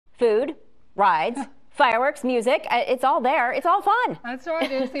food, rides, fireworks, music. It's all there. It's all fun. That's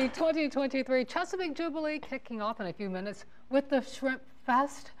right. It's the 2023 Chesapeake Jubilee kicking off in a few minutes with the Shrimp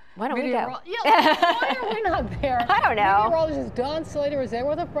Fest. Why don't we go? Yeah, why are we not there? I don't know. Meteorologist Don Slater is there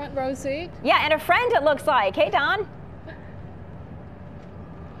with a front row seat. Yeah, and a friend, it looks like. Hey, Don.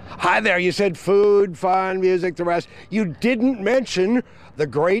 Hi there. You said food, fun, music, the rest. You didn't mention the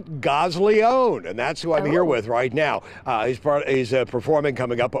great Gosleone, and that's who I'm here with right now. He's performing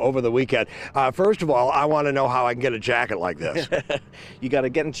coming up over the weekend. First of all, I want to know how I can get a jacket like this. You got to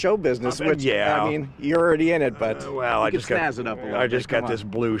get in show business, which, yeah. I mean, you're already in it, but well, I just got it up a little I just bit. got this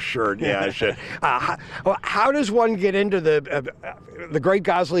blue shirt. Yeah, I should. How does one get into the great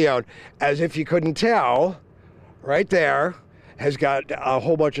Gosleone? As if you couldn't tell, right there. Has got a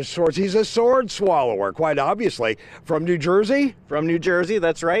whole bunch of swords. He's a sword swallower, quite obviously. From New Jersey? From New Jersey,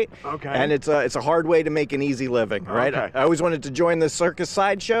 that's right. Okay. And it's a hard way to make an easy living, right? Okay. I always wanted to join the circus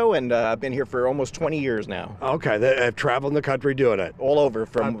sideshow, and I've been here for almost 20 years now. Okay, I've traveled the country doing it. All over,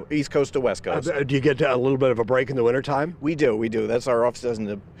 from East Coast to West Coast. Do you get a little bit of a break in the wintertime? We do. That's our office, doesn't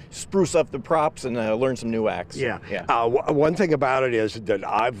to spruce up the props and learn some new acts. Yeah. Yeah. One thing about it is that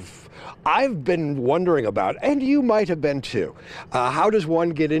I've been wondering about, and you might have been too. How does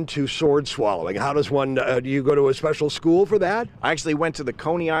one get into sword swallowing? How does one? Do you go to a special school for that? I actually went to the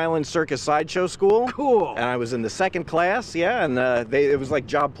Coney Island Circus Sideshow School. Cool. And I was in the second class. Yeah, and it was like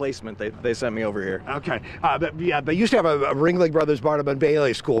job placement. They sent me over here. Okay. But used to have a Ringling Brothers Barnum and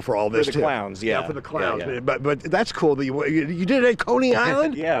Bailey school for all this for the too. Clowns. Yeah. For the clowns. Yeah. But that's cool that you did it at Coney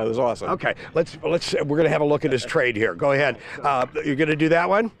Island. Yeah, it was awesome. Okay. We're gonna have a look at his trade here. Go ahead. You're gonna do that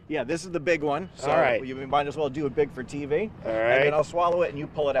one? Yeah, this is the big one. So all right. You might as well do it big for TV. All right. And then I'll swallow it and you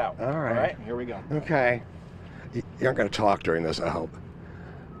pull it out. All right. All right, here we go. Okay. You aren't going to talk during this, I hope.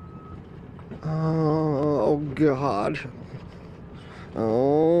 Oh, God.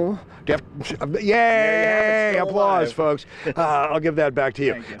 Oh. Yay! Applause, folks. I'll give that back to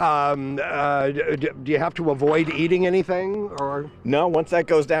you. Do you have to avoid eating anything, or? No, once that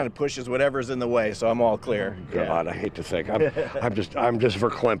goes down, it pushes whatever's in the way, so I'm all clear. God, I hate to think. I'm just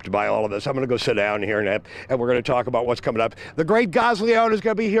verklempt by all of this. I'm going to go sit down here and we're going to talk about what's coming up. The great Gosleone is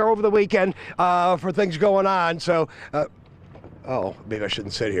going to be here over the weekend for things going on. So. Oh, maybe I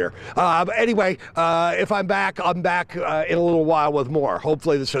shouldn't sit here. Anyway, if I'm back in a little while with more.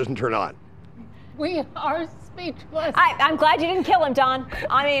 Hopefully this doesn't turn on. We are speechless. I'm glad you didn't kill him, Don.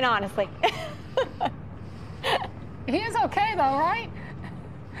 I mean, honestly. He is okay, though, right?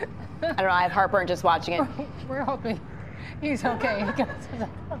 I don't know. I have heartburn just watching it. We're hoping he's okay. He gives us a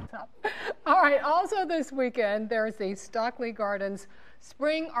thumbs up. All right. Also this weekend, there's the Stockley Gardens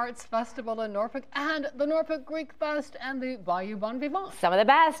Spring Arts Festival in Norfolk and the Norfolk Greek Fest and the Bayou Bon Vivant. Some of the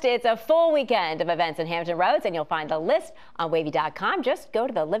best. It's a full weekend of events in Hampton Roads, and you'll find the list on wavy.com. Just go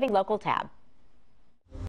to the Living Local tab.